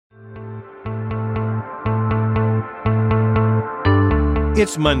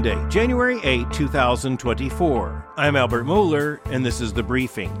It's Monday, January 8, 2024. I'm Albert Mohler, and this is The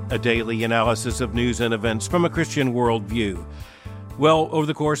Briefing, a daily analysis of news and events from a Christian worldview. Well, over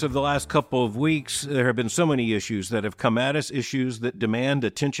the course of the last couple of weeks, there have been so many issues that have come at us, issues that demand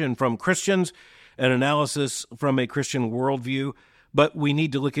attention from Christians, an analysis from a Christian worldview. But we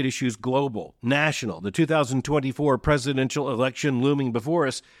need to look at issues global, national, the 2024 presidential election looming before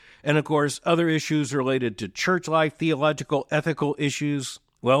us, and, of course, other issues related to church life, theological, ethical issues.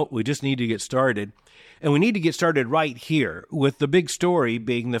 Well, we just need to get started. And we need to get started right here, with the big story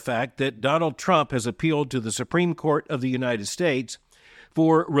being the fact that Donald Trump has appealed to the Supreme Court of the United States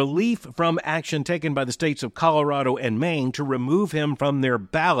for relief from action taken by the states of Colorado and Maine to remove him from their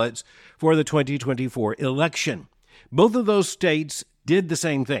ballots for the 2024 election. Both of those states did the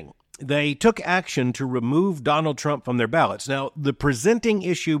same thing. They took action to remove Donald Trump from their ballots. Now, the presenting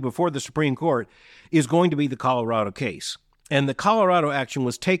issue before the Supreme Court is going to be the Colorado case. And the Colorado action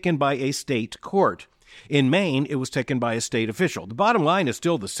was taken by a state court. In Maine, it was taken by a state official. The bottom line is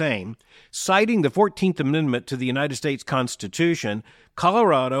still the same. Citing the 14th Amendment to the United States Constitution,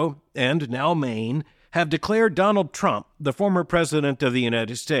 Colorado and now Maine have declared Donald Trump, the former president of the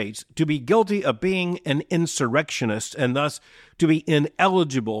United States, to be guilty of being an insurrectionist and thus to be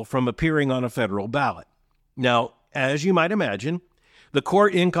ineligible from appearing on a federal ballot. Now, as you might imagine, the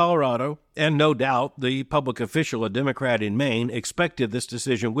court in Colorado, and no doubt the public official, a Democrat in Maine, expected this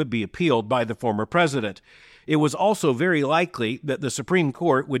decision would be appealed by the former president. It was also very likely that the Supreme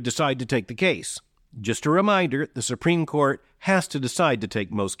Court would decide to take the case. Just a reminder, the Supreme Court has to decide to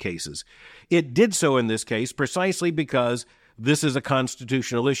take most cases. It did so in this case precisely because this is a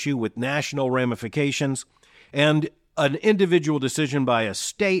constitutional issue with national ramifications, and an individual decision by a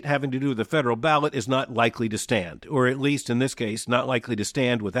state having to do with the federal ballot is not likely to stand, or at least in this case, not likely to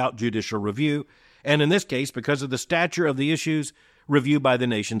stand without judicial review, and in this case, because of the stature of the issues, review by the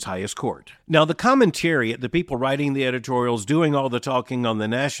nation's highest court. Now, the commentariat, the people writing the editorials, doing all the talking on the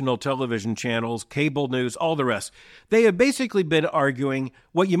national television channels, cable news, all the rest, they have basically been arguing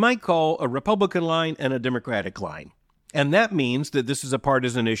what you might call a Republican line and a Democratic line. And that means that this is a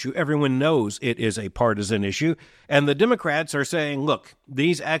partisan issue. Everyone knows it is a partisan issue. And the Democrats are saying, look,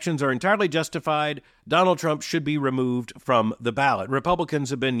 these actions are entirely justified. Donald Trump should be removed from the ballot. Republicans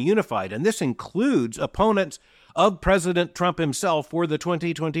have been unified, and this includes opponents of President Trump himself for the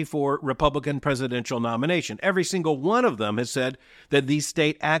 2024 Republican presidential nomination. Every single one of them has said that these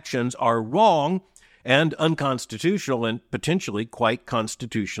state actions are wrong and unconstitutional and potentially quite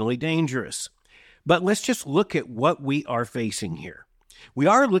constitutionally dangerous. But let's just look at what we are facing here. We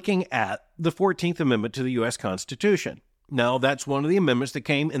are looking at the 14th Amendment to the U.S. Constitution. Now, that's one of the amendments that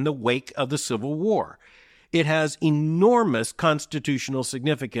came in the wake of the Civil War. It has enormous constitutional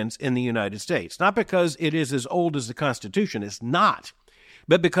significance in the United States, not because it is as old as the Constitution. It's not,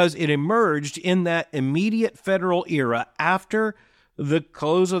 but because it emerged in that immediate federal era after the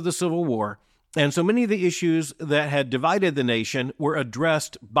close of the Civil War. And so many of the issues that had divided the nation were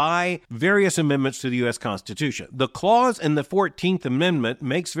addressed by various amendments to the U.S. Constitution. The clause in the 14th Amendment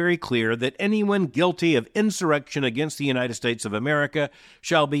makes very clear that anyone guilty of insurrection against the United States of America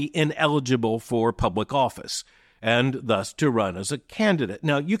shall be ineligible for public office, and thus to run as a candidate.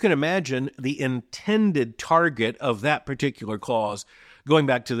 Now, you can imagine the intended target of that particular clause going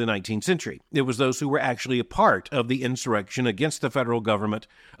back to the 19th century. It was those who were actually a part of the insurrection against the federal government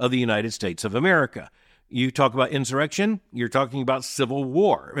of the United States of America. You talk about insurrection, you're talking about civil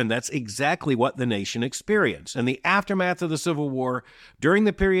war, and that's exactly what the nation experienced. In the aftermath of the Civil War, during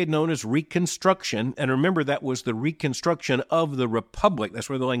the period known as Reconstruction, and remember that was the reconstruction of the Republic,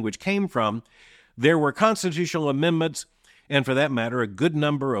 that's where the language came from, there were constitutional amendments, and for that matter, a good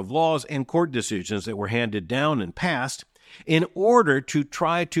number of laws and court decisions that were handed down and passed in order to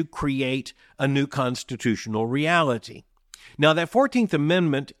try to create a new constitutional reality. Now, that 14th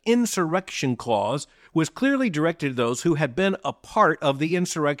Amendment insurrection clause was clearly directed to those who had been a part of the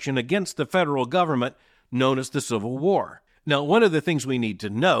insurrection against the federal government known as the Civil War. Now, one of the things we need to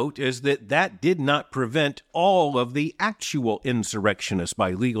note is that that did not prevent all of the actual insurrectionists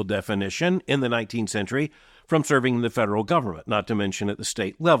by legal definition in the 19th century from serving in the federal government, not to mention at the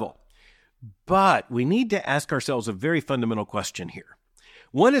state level. But we need to ask ourselves a very fundamental question here.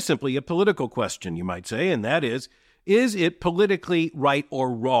 One is simply a political question, you might say, and that is it politically right or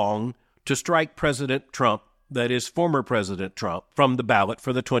wrong to strike President Trump, that is, former President Trump, from the ballot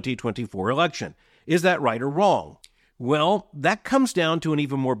for the 2024 election? Is that right or wrong? Well, that comes down to an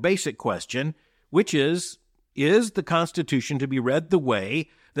even more basic question, which is the Constitution to be read the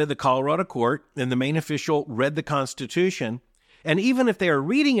way that the Colorado court and the Maine official read the Constitution And even if they are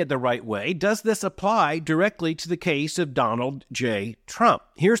reading it the right way, does this apply directly to the case of Donald J. Trump?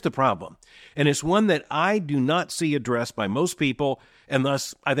 Here's the problem, and it's one that I do not see addressed by most people, and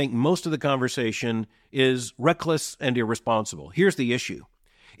thus I think most of the conversation is reckless and irresponsible. Here's the issue.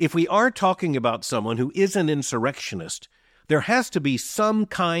 If we are talking about someone who is an insurrectionist, there has to be some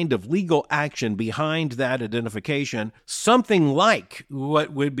kind of legal action behind that identification, something like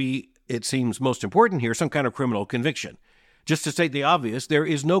what would be, it seems most important here, some kind of criminal conviction. Just to state the obvious, there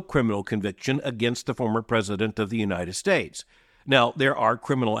is no criminal conviction against the former president of the United States. Now, there are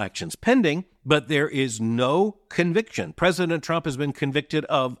criminal actions pending, but there is no conviction. President Trump has been convicted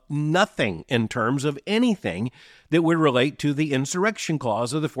of nothing in terms of anything that would relate to the insurrection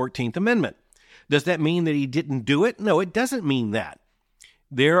clause of the 14th Amendment. Does that mean that he didn't do it? No, it doesn't mean that.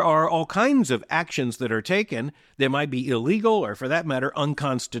 There are all kinds of actions that are taken that might be illegal or, for that matter,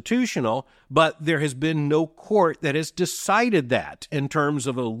 unconstitutional, but there has been no court that has decided that in terms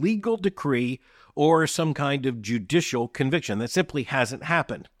of a legal decree or some kind of judicial conviction. That simply hasn't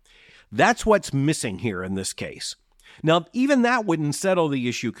happened. That's what's missing here in this case. Now, even that wouldn't settle the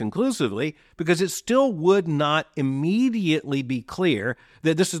issue conclusively because it still would not immediately be clear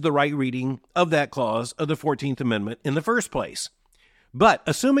that this is the right reading of that clause of the 14th Amendment in the first place. But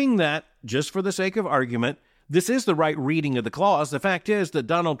assuming that, just for the sake of argument, this is the right reading of the clause, the fact is that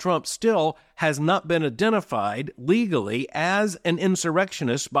Donald Trump still has not been identified legally as an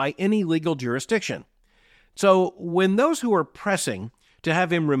insurrectionist by any legal jurisdiction. So when those who are pressing to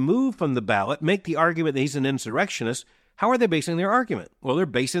have him removed from the ballot make the argument that he's an insurrectionist, how are they basing their argument? Well, they're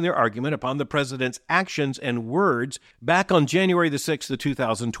basing their argument upon the president's actions and words back on January the 6th of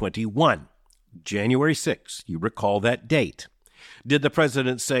 2021. January 6th, you recall that date. Did the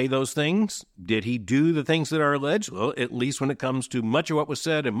president say those things? Did he do the things that are alleged? Well, at least when it comes to much of what was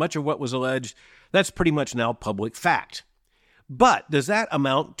said and much of what was alleged, that's pretty much now public fact. But does that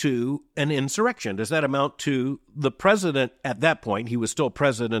amount to an insurrection? Does that amount to the president at that point? He was still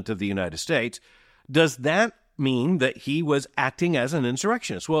president of the United States. Does that mean that he was acting as an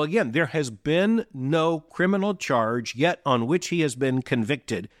insurrectionist? Well, again, there has been no criminal charge yet on which he has been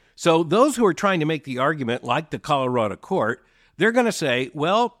convicted. So those who are trying to make the argument, like the Colorado court, they're going to say,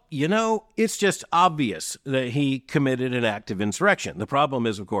 well, it's just obvious that he committed an act of insurrection. The problem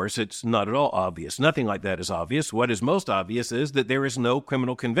is, of course, it's not at all obvious. Nothing like that is obvious. What is most obvious is that there is no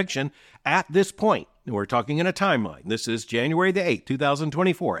criminal conviction at this point. We're talking in a timeline. This is January the 8th,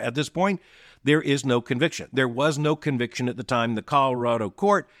 2024. At this point, there is no conviction. There was no conviction at the time the Colorado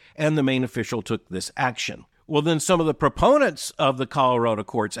court and the Maine official took this action. Well, then some of the proponents of the Colorado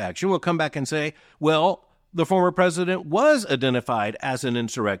court's action will come back and say, well, the former president was identified as an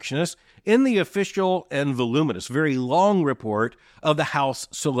insurrectionist in the official and voluminous, very long report of the House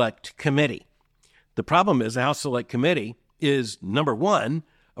Select Committee. The problem is the House Select Committee is, number one,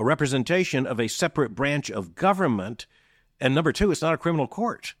 a representation of a separate branch of government, and number two, it's not a criminal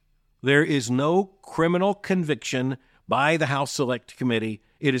court. There is no criminal conviction by the House Select Committee.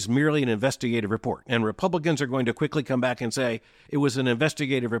 It is merely an investigative report. And Republicans are going to quickly come back and say it was an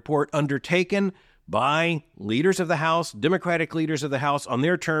investigative report undertaken by leaders of the House, Democratic leaders of the House, on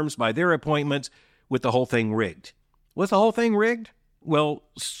their terms, by their appointments, with the whole thing rigged. Was the whole thing rigged? Well,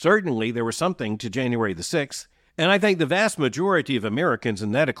 certainly there was something to January the 6th. And I think the vast majority of Americans,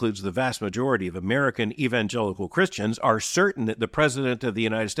 and that includes the vast majority of American evangelical Christians, are certain that the President of the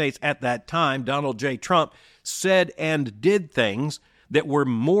United States at that time, Donald J. Trump, said and did things that were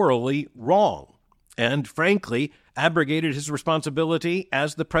morally wrong and, frankly, abrogated his responsibility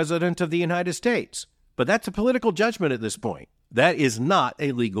as the President of the United States. But that's a political judgment at this point. That is not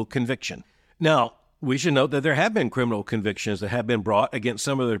a legal conviction. Now, we should note that there have been criminal convictions that have been brought against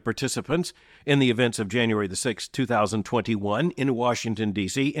some of the participants in the events of January the 6th, 2021 in Washington,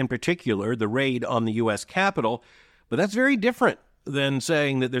 D.C., in particular, the raid on the U.S. Capitol. But that's very different than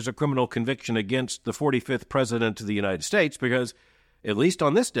saying that there's a criminal conviction against the 45th President of the United States, because at least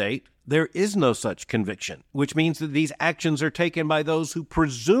on this date, there is no such conviction, which means that these actions are taken by those who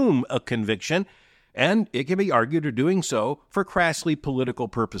presume a conviction, and it can be argued are doing so for crassly political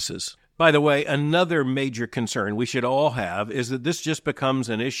purposes. By the way, another major concern we should all have is that this just becomes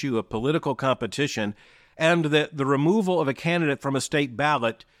an issue of political competition, and that the removal of a candidate from a state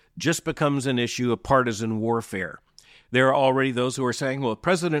ballot just becomes an issue of partisan warfare. There are already those who are saying, well, if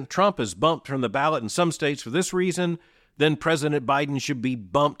President Trump is bumped from the ballot in some states for this reason, then President Biden should be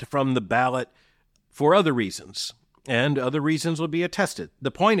bumped from the ballot for other reasons, and other reasons will be attested. The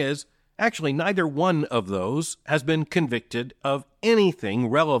point is, actually, neither one of those has been convicted of anything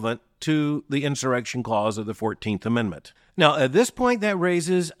relevant to the insurrection clause of the 14th Amendment. Now, at this point, that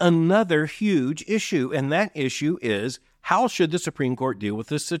raises another huge issue, and that issue is, how should the Supreme Court deal with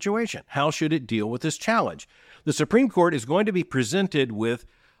this situation? How should it deal with this challenge? The Supreme Court is going to be presented with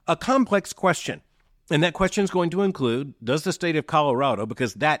a complex question. And that question is going to include, does the state of Colorado,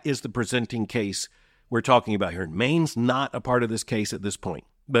 because that is the presenting case we're talking about here. Maine's not a part of this case at this point,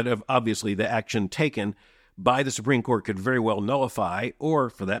 but obviously the action taken by the Supreme Court could very well nullify or,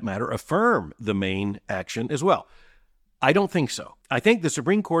 for that matter, affirm the Maine action as well. I don't think so. I think the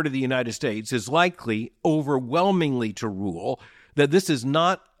Supreme Court of the United States is likely overwhelmingly to rule that this is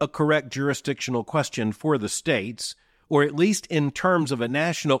not a correct jurisdictional question for the states, or at least in terms of a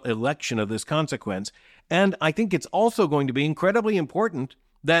national election of this consequence. And I think it's also going to be incredibly important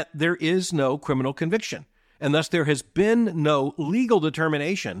that there is no criminal conviction, and thus there has been no legal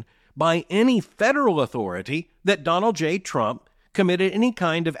determination by any federal authority that Donald J. Trump committed any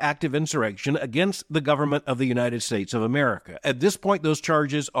kind of act of insurrection against the government of the United States of America. At this point, those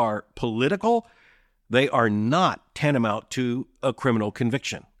charges are political. They are not tantamount to a criminal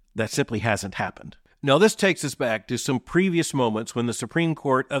conviction. That simply hasn't happened. Now, this takes us back to some previous moments when the Supreme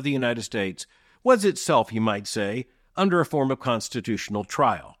Court of the United States was itself, you might say, under a form of constitutional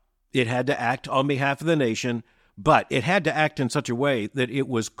trial. It had to act on behalf of the nation, but it had to act in such a way that it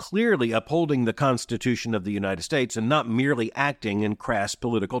was clearly upholding the Constitution of the United States and not merely acting in crass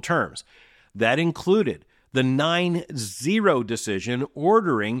political terms. That included the 9-0 decision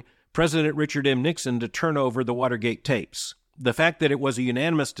ordering President Richard M. Nixon to turn over the Watergate tapes. The fact that it was a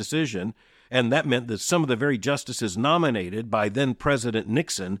unanimous decision, and that meant that some of the very justices nominated by then-President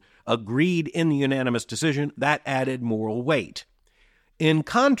Nixon agreed in the unanimous decision, that added moral weight. In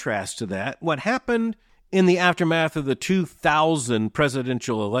contrast to that, what happened in the aftermath of the 2000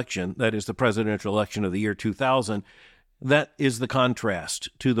 presidential election, that is the presidential election of the year 2000, that is the contrast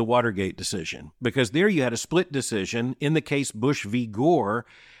to the Watergate decision, because there you had a split decision in the case Bush v. Gore,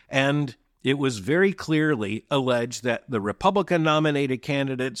 and it was very clearly alleged that the Republican-nominated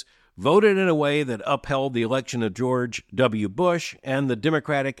candidates voted in a way that upheld the election of George W. Bush, and the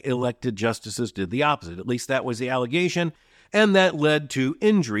Democratic-elected justices did the opposite. At least that was the allegation, and that led to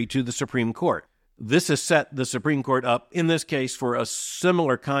injury to the Supreme Court. This has set the Supreme Court up, in this case, for a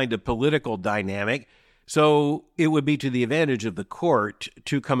similar kind of political dynamic, so it would be to the advantage of the court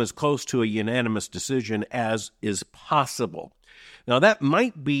to come as close to a unanimous decision as is possible. Now, that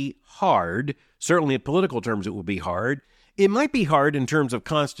might be hard. Certainly in political terms, it would be hard. It might be hard in terms of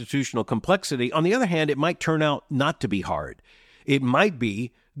constitutional complexity. On the other hand, it might turn out not to be hard. It might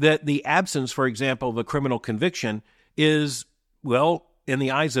be that the absence, for example, of a criminal conviction is, well, in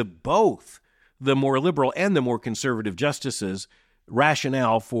the eyes of both the more liberal and the more conservative justices,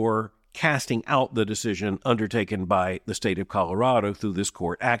 rationale for casting out the decision undertaken by the state of Colorado through this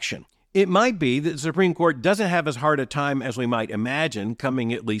court action. It might be that the Supreme Court doesn't have as hard a time as we might imagine,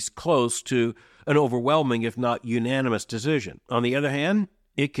 coming at least close to an overwhelming, if not unanimous, decision. On the other hand,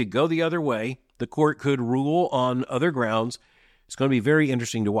 it could go the other way. The court could rule on other grounds. It's going to be very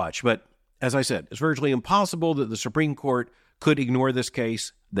interesting to watch. But as I said, it's virtually impossible that the Supreme Court could ignore this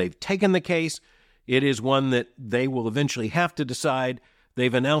case. They've taken the case. It is one that they will eventually have to decide.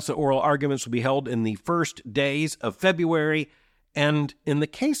 They've announced that oral arguments will be held in the first days of February. And in the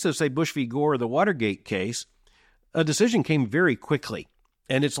case of, say, Bush v. Gore, the Watergate case, a decision came very quickly.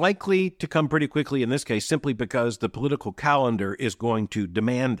 And it's likely to come pretty quickly in this case simply because the political calendar is going to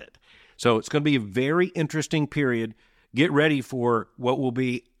demand it. So it's going to be a very interesting period. Get ready for what will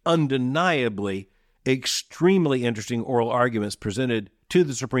be undeniably extremely interesting oral arguments presented to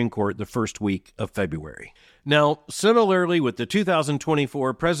the Supreme Court the first week of February. Now, similarly, with the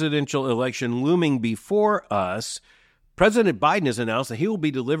 2024 presidential election looming before us, President Biden has announced that he will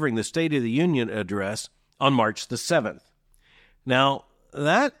be delivering the State of the Union address on March the 7th. Now,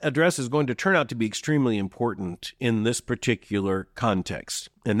 that address is going to turn out to be extremely important in this particular context.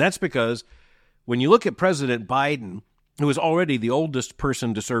 And that's because when you look at President Biden, who is already the oldest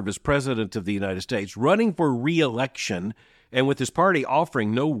person to serve as president of the United States, running for re-election, and with his party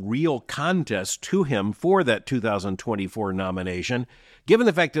offering no real contest to him for that 2024 nomination, given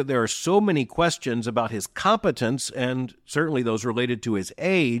the fact that there are so many questions about his competence, and certainly those related to his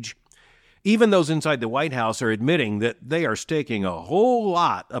age, even those inside the White House are admitting that they are staking a whole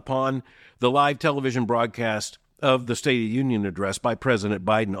lot upon the live television broadcast of the State of the Union address by President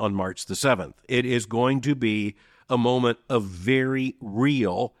Biden on March the 7th. It is going to be a moment of very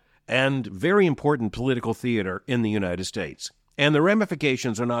real and very important political theater in the United States. And the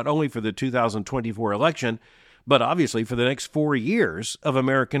ramifications are not only for the 2024 election, but obviously for the next 4 years of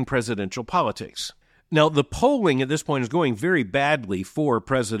American presidential politics. Now, the polling at this point is going very badly for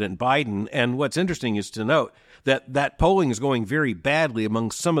President Biden, and what's interesting is to note that polling is going very badly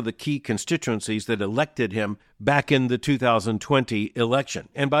among some of the key constituencies that elected him back in the 2020 election.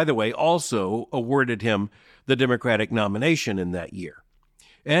 And by the way, also awarded him the Democratic nomination in that year.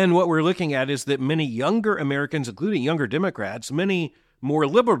 And what we're looking at is that many younger Americans, including younger Democrats, many more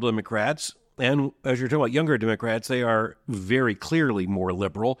liberal Democrats, and as you're talking about younger Democrats, they are very clearly more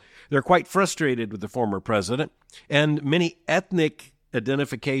liberal. They're quite frustrated with the former president. And many ethnic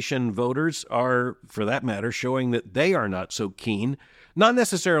identification voters are, for that matter, showing that they are not so keen, not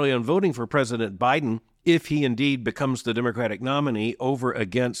necessarily on voting for President Biden if he indeed becomes the Democratic nominee over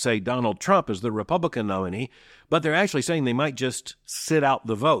against, say, Donald Trump as the Republican nominee, but they're actually saying they might just sit out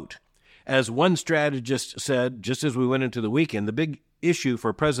the vote. As one strategist said, just as we went into the weekend, the big issue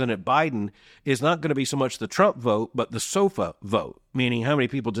for President Biden is not going to be so much the Trump vote, but the sofa vote, meaning how many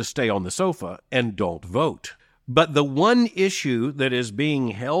people just stay on the sofa and don't vote. But the one issue that is being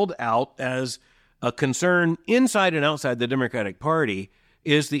held out as a concern inside and outside the Democratic Party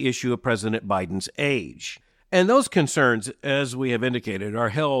is the issue of President Biden's age. And those concerns, as we have indicated, are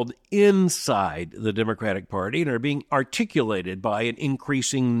held inside the Democratic Party and are being articulated by an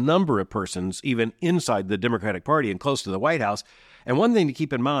increasing number of persons, even inside the Democratic Party and close to the White House. And one thing to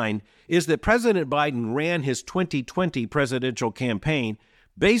keep in mind is that President Biden ran his 2020 presidential campaign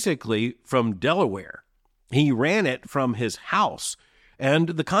basically from Delaware. He ran it from his house. And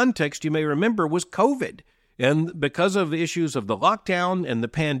the context, you may remember, was COVID. And because of the issues of the lockdown and the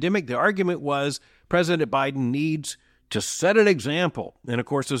pandemic, the argument was President Biden needs to set an example. And of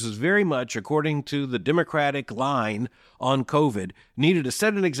course, this is very much, according to the Democratic line on COVID, needed to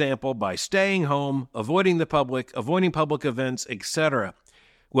set an example by staying home, avoiding the public, avoiding public events, etc.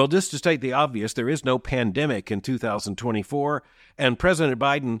 Well, just to state the obvious, there is no pandemic in 2024, and President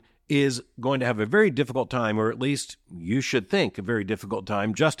Biden is going to have a very difficult time, or at least you should think a very difficult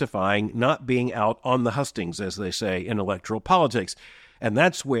time, justifying not being out on the hustings, as they say in electoral politics. And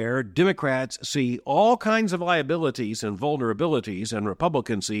that's where Democrats see all kinds of liabilities and vulnerabilities, and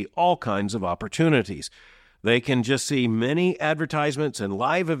Republicans see all kinds of opportunities. They can just see many advertisements and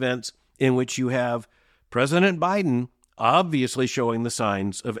live events in which you have President Biden obviously showing the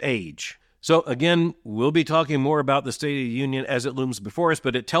signs of age. So again, we'll be talking more about the State of the Union as it looms before us,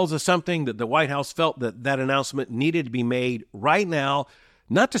 but it tells us something that the White House felt that announcement needed to be made right now,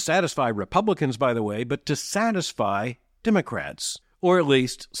 not to satisfy Republicans, by the way, but to satisfy Democrats, or at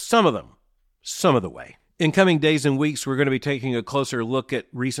least some of them, some of the way. In coming days and weeks, we're going to be taking a closer look at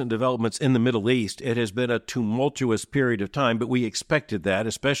recent developments in the Middle East. It has been a tumultuous period of time, but we expected that,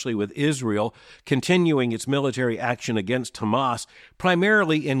 especially with Israel continuing its military action against Hamas,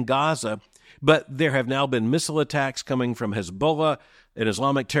 primarily in Gaza. But there have now been missile attacks coming from Hezbollah, an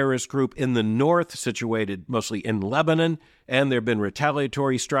Islamic terrorist group in the north, situated mostly in Lebanon, and there have been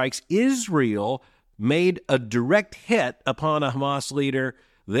retaliatory strikes. Israel made a direct hit upon a Hamas leader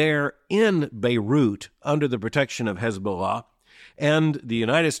there in Beirut under the protection of Hezbollah, and the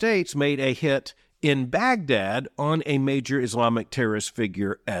United States made a hit in Baghdad on a major Islamic terrorist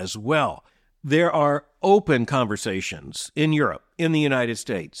figure as well. There are open conversations in Europe, in the United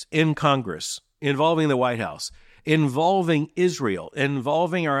States, in Congress, involving the White House, involving Israel,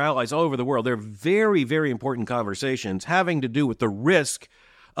 involving our allies all over the world. They're very, very important conversations having to do with the risk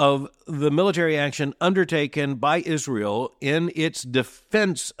of the military action undertaken by Israel in its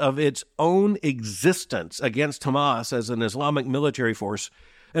defense of its own existence against Hamas as an Islamic military force.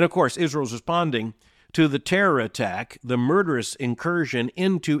 And of course, Israel's responding to the terror attack, the murderous incursion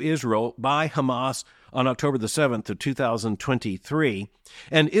into Israel by Hamas on October the 7th of 2023.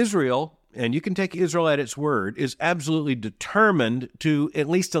 And Israel, and you can take Israel at its word, is absolutely determined to at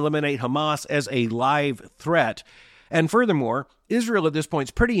least eliminate Hamas as a live threat. And furthermore, Israel at this point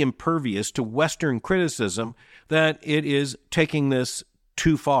is pretty impervious to Western criticism that it is taking this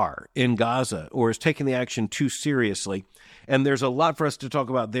too far in Gaza or is taking the action too seriously. And there's a lot for us to talk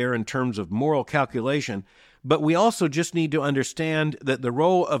about there in terms of moral calculation. But we also just need to understand that the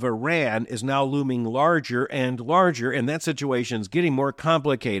role of Iran is now looming larger and larger, and that situation is getting more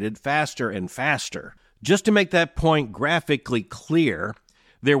complicated faster and faster. Just to make that point graphically clear,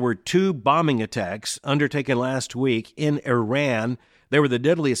 there were 2 bombing attacks undertaken last week in Iran. They were the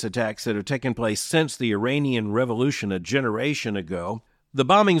deadliest attacks that have taken place since the Iranian Revolution a generation ago. The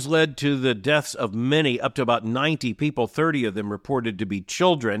bombings led to the deaths of many, up to about 90 people, 30 of them reported to be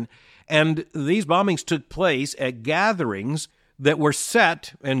children. And these bombings took place at gatherings that were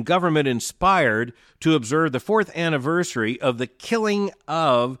set and government-inspired to observe the 4th anniversary of the killing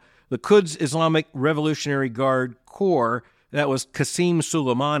of the Quds Islamic Revolutionary Guard Corps. That was Qasem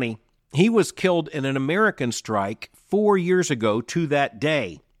Soleimani. He was killed in an American strike 4 years ago to that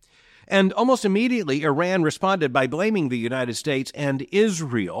day. And almost immediately, Iran responded by blaming the United States and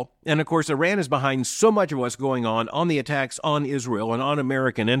Israel. And of course, Iran is behind so much of what's going on the attacks on Israel and on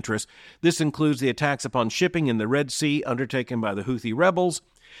American interests. This includes the attacks upon shipping in the Red Sea undertaken by the Houthi rebels.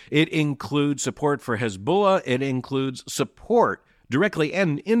 It includes support for Hezbollah. It includes support directly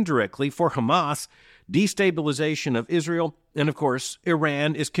and indirectly for Hamas, destabilization of Israel, and of course,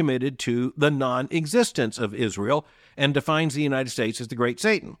 Iran is committed to the non-existence of Israel and defines the United States as the Great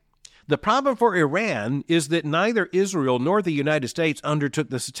Satan. The problem for Iran is that neither Israel nor the United States undertook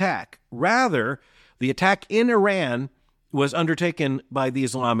this attack. Rather, the attack in Iran was undertaken by the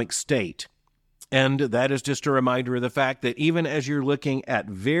Islamic State. And that is just a reminder of the fact that even as you're looking at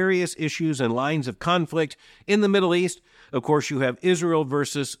various issues and lines of conflict in the Middle East, of course, you have Israel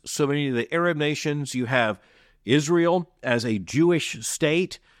versus so many of the Arab nations. You have Israel as a Jewish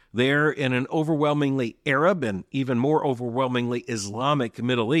state there in an overwhelmingly Arab and even more overwhelmingly Islamic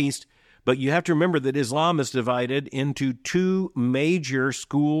Middle East. But you have to remember that Islam is divided into two major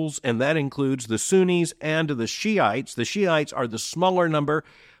schools, and that includes the Sunnis and the Shiites. The Shiites are the smaller number.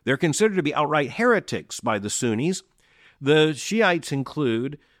 They're considered to be outright heretics by the Sunnis. The Shiites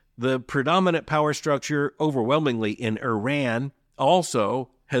include the predominant power structure overwhelmingly in Iran, also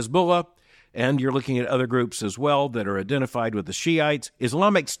Hezbollah, and you're looking at other groups as well that are identified with the Shiites.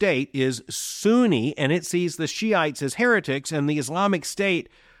 Islamic State is Sunni, and it sees the Shiites as heretics, and the Islamic State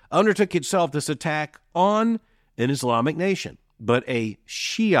undertook itself this attack on an Islamic nation, but a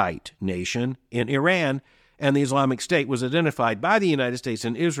Shiite nation in Iran, and the Islamic State was identified by the United States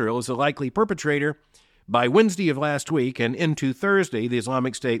and Israel as a likely perpetrator. By Wednesday of last week and into Thursday, the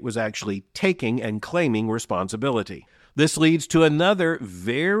Islamic State was actually taking and claiming responsibility. This leads to another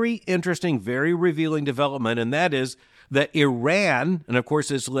very interesting, very revealing development, and that is that Iran, and of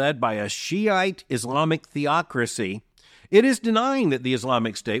course is led by a Shiite Islamic theocracy, it is denying that the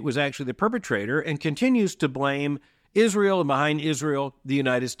Islamic State was actually the perpetrator and continues to blame Israel, and behind Israel, the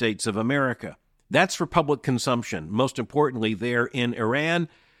United States of America. That's for public consumption, most importantly there in Iran,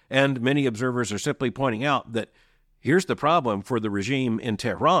 and many observers are simply pointing out that here's the problem for the regime in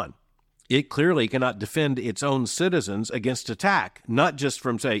Tehran. It clearly cannot defend its own citizens against attack, not just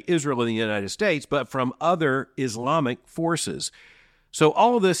from, say, Israel and the United States, but from other Islamic forces. So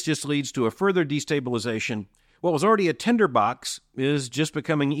all of this just leads to a further destabilization. What was already a tinderbox is just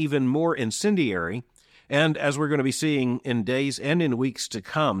becoming even more incendiary. And as we're going to be seeing in days and in weeks to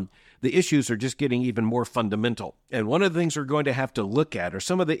come, the issues are just getting even more fundamental. And one of the things we're going to have to look at are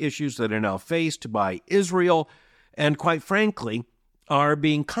some of the issues that are now faced by Israel and, quite frankly, are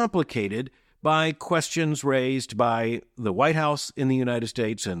being complicated by questions raised by the White House in the United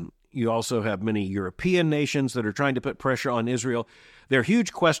States, and you also have many European nations that are trying to put pressure on Israel. There are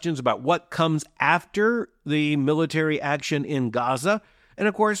huge questions about what comes after the military action in Gaza, and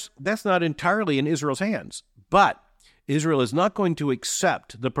of course, that's not entirely in Israel's hands. But Israel is not going to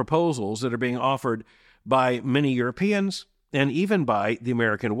accept the proposals that are being offered by many Europeans and even by the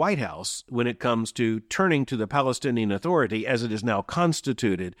American White House when it comes to turning to the Palestinian Authority as it is now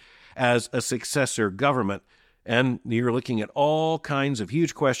constituted as a successor government. And you're looking at all kinds of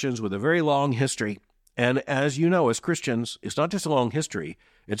huge questions with a very long history. And as you know, as Christians, it's not just a long history,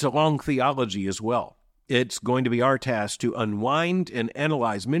 it's a long theology as well. It's going to be our task to unwind and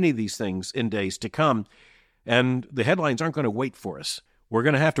analyze many of these things in days to come. And the headlines aren't going to wait for us. We're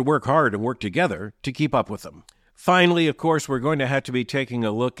going to have to work hard and work together to keep up with them. Finally, of course, we're going to have to be taking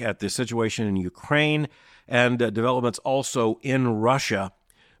a look at the situation in Ukraine and developments also in Russia.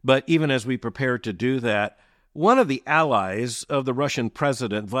 But even as we prepare to do that, one of the allies of the Russian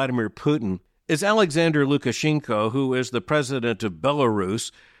president, Vladimir Putin, is Alexander Lukashenko, who is the president of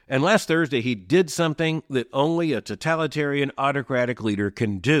Belarus. And last Thursday, he did something that only a totalitarian autocratic leader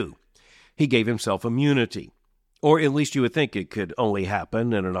can do. He gave himself immunity. Or at least you would think it could only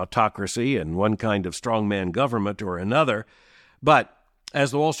happen in an autocracy and one kind of strongman government or another. But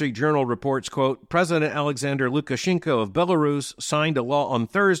as the Wall Street Journal reports, quote, President Alexander Lukashenko of Belarus signed a law on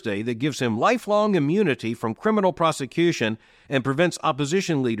Thursday that gives him lifelong immunity from criminal prosecution and prevents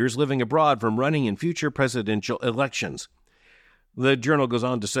opposition leaders living abroad from running in future presidential elections. The journal goes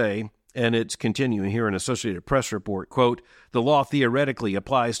on to say, and it's continuing here in Associated Press report, quote, the law theoretically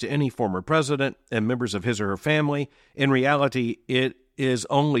applies to any former president and members of his or her family. In reality, it is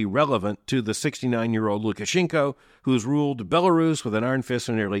only relevant to the 69-year-old Lukashenko, who's ruled Belarus with an iron fist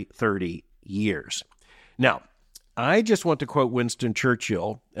for nearly 30 years. Now, I just want to quote Winston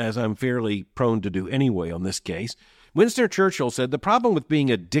Churchill, as I'm fairly prone to do anyway on this case. Winston Churchill said, the problem with being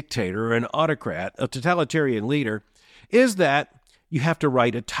a dictator, an autocrat, a totalitarian leader, is that you have to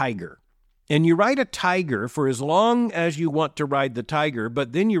ride a tiger. And you ride a tiger for as long as you want to ride the tiger,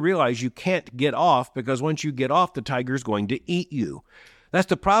 but then you realize you can't get off because once you get off, the tiger's going to eat you. That's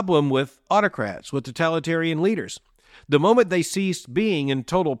the problem with autocrats, with totalitarian leaders. The moment they cease being in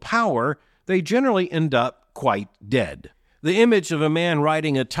total power, they generally end up quite dead. The image of a man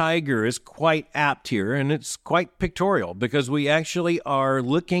riding a tiger is quite apt here, and it's quite pictorial because we actually are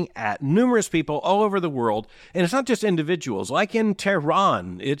looking at numerous people all over the world, and it's not just individuals. Like in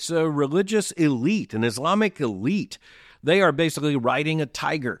Tehran, it's a religious elite, an Islamic elite. They are basically riding a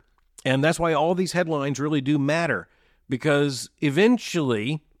tiger, and that's why all these headlines really do matter, because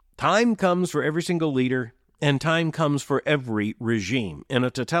eventually time comes for every single leader, and time comes for every regime. In a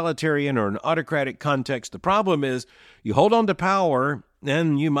totalitarian or an autocratic context, the problem is you hold on to power,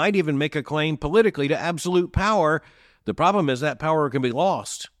 and you might even make a claim politically to absolute power. The problem is that power can be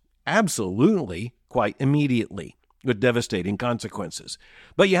lost absolutely quite immediately with devastating consequences.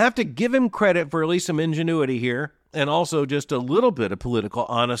 But you have to give him credit for at least some ingenuity here, and also just a little bit of political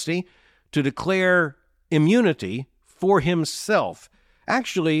honesty to declare immunity for himself,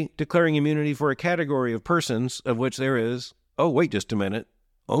 actually declaring immunity for a category of persons of which there is, oh, wait just a minute,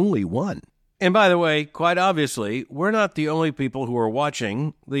 only one. And by the way, quite obviously, we're not the only people who are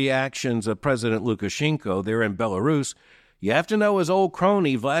watching the actions of President Lukashenko there in Belarus. You have to know his old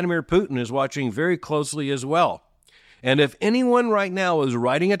crony, Vladimir Putin, is watching very closely as well. And if anyone right now is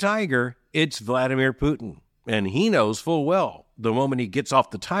riding a tiger, it's Vladimir Putin. And he knows full well the moment he gets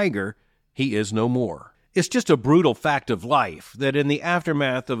off the tiger, he is no more. It's just a brutal fact of life that in the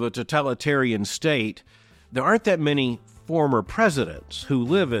aftermath of a totalitarian state, there aren't that many former presidents who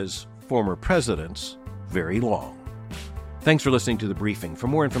live as former presidents very long. Thanks for listening to The Briefing. For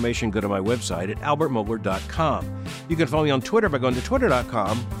more information, go to my website at albertmohler.com. You can follow me on Twitter by going to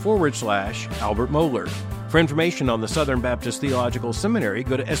twitter.com/Albert Mohler. For information on the Southern Baptist Theological Seminary,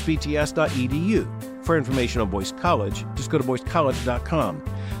 go to sbts.edu. For information on Boyce College, just go to boycecollege.com.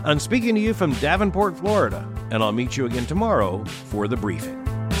 I'm speaking to you from Davenport, Florida, and I'll meet you again tomorrow for The Briefing.